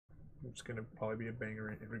It's gonna probably be a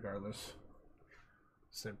banger regardless.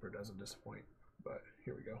 Sxmpra doesn't disappoint, but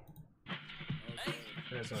here we go.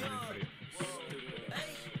 That's not a video.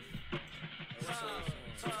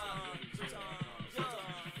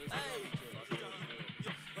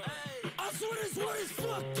 I swear this word is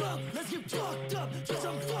fucked up. Let's get fucked up, cause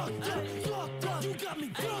I'm fucked up, fucked up. You got me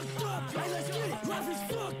fucked up. Hey, let's get it. Life is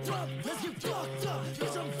fucked up. Let's get fucked up,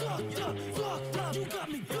 cause I'm fucked up, fucked up. You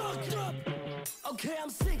got me fucked up. Okay, I'm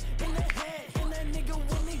sick in the head, and that nigga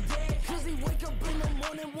want me dead. Cause he wake up in the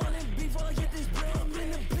morning wanting beef, I'll get this bread. I'm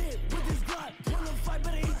in the pit with this Glock, wanna fight,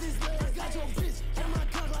 but I eat this leg. I got your bitch and my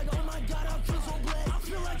cock like, oh my god, I'll kill so bled. I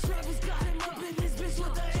feel like Travis Scott in my business, bitch,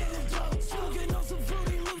 with the antidote. Smoking on some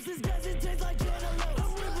fruity loops, this gas, it tastes like cantaloupe.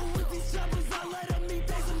 I'm ripping with these choppers, I let them eat,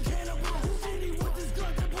 they some cannibal. Houdini with this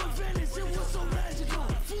Glock, that boy vanished, it was so magical.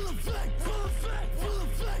 Full effect, full effect, full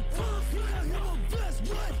effect, full effect. I hear my best,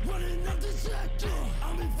 what? Running up the check.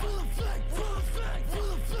 I'm in full effect, full effect,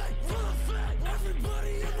 full effect, full effect.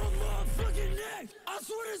 Everybody in my motherfucking neck. I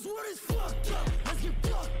swear this word is fucked up. Let's get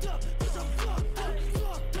fucked up, cause I'm fucked up,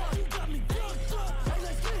 fucked up. You got me fucked up. Hey,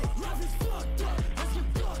 let's get it. Life is fucked up. Let's get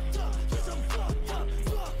fucked up, cause I'm fucked up,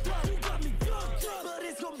 fucked up. You got me fucked up, but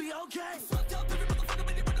it's gonna be okay. Fucked up, every motherfucker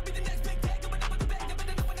ready to be the next big tag. Coming up with the bag, never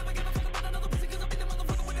know, I never give a fuck about another pussy, cause I've been the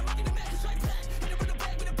motherfucker with a rock in the mask. Strike back, hit it with a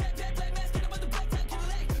bag, with a bad black mask. Hit it with the black tag, kill a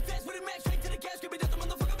leg. Fast with a max, straight to the cash, give me that the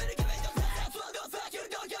motherfucker better give it your pass. Swung up back, you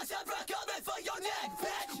know your shot, rock all that for your neck.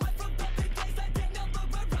 Back, went from public days, I didn't know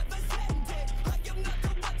where I represented. I am not the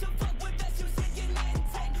one to fuck with, that's you saying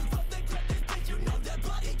intent. From the crap, this bitch, you know that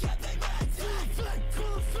body can't be maintained. Full effect,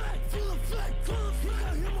 full effect, full effect, full effect. I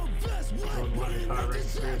hear my best, what? Running up the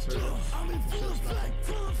check. I'm in full effect,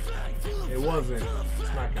 full effect, full effect. It wasn't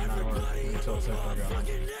smacking that hard until Sxmpra got him.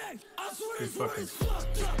 He fucking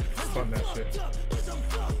spun that shit.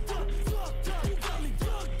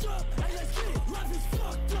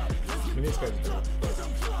 I mean, these guys do it, but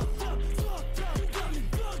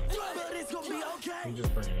he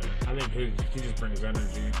just brings it. I think he just brings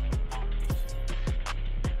energy.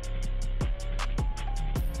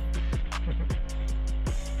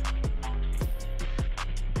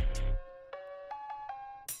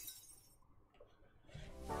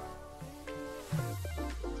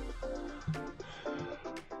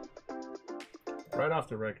 Right off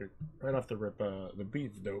the record, right off the rip, the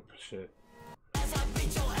beat's dope shit.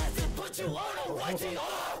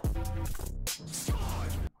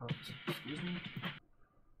 Excuse me?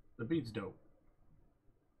 The beat's dope.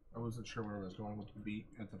 I wasn't sure where I was going with the beat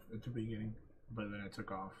at the beginning, but then it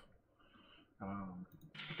took off.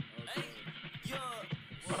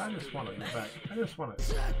 But I just want to go back. I just want to. As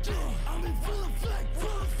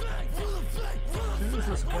soon as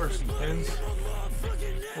this chorus ends,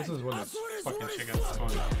 this is when this fucking shit gets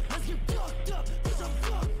fun.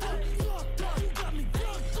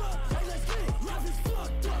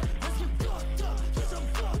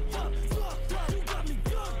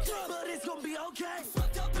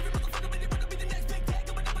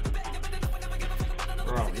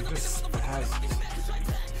 Bro, he just has.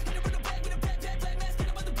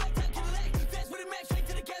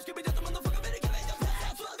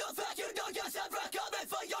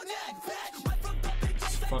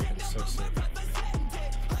 Fucking so sick.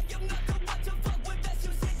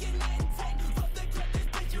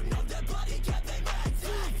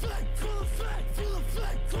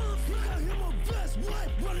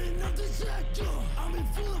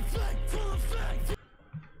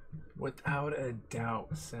 Without a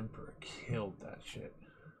doubt, Sxmpra killed that shit.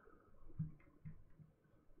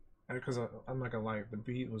 Because I'm not gonna lie, the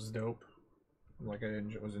beat was dope. Like I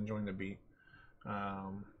was enjoying the beat.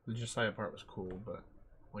 The Jasiah part was cool, but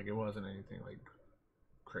like it wasn't anything like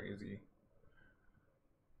crazy.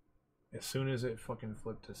 As soon as it fucking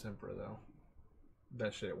flipped to Sxmpra though,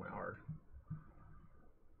 that shit went hard.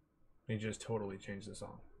 He just totally changed the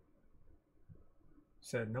song.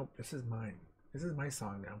 Said, nope, this is mine. This is my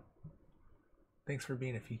song now. Thanks for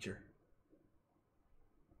being a feature.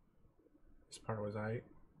 This part was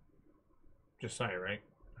Jasiah, right?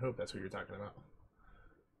 I hope that's what you're talking about.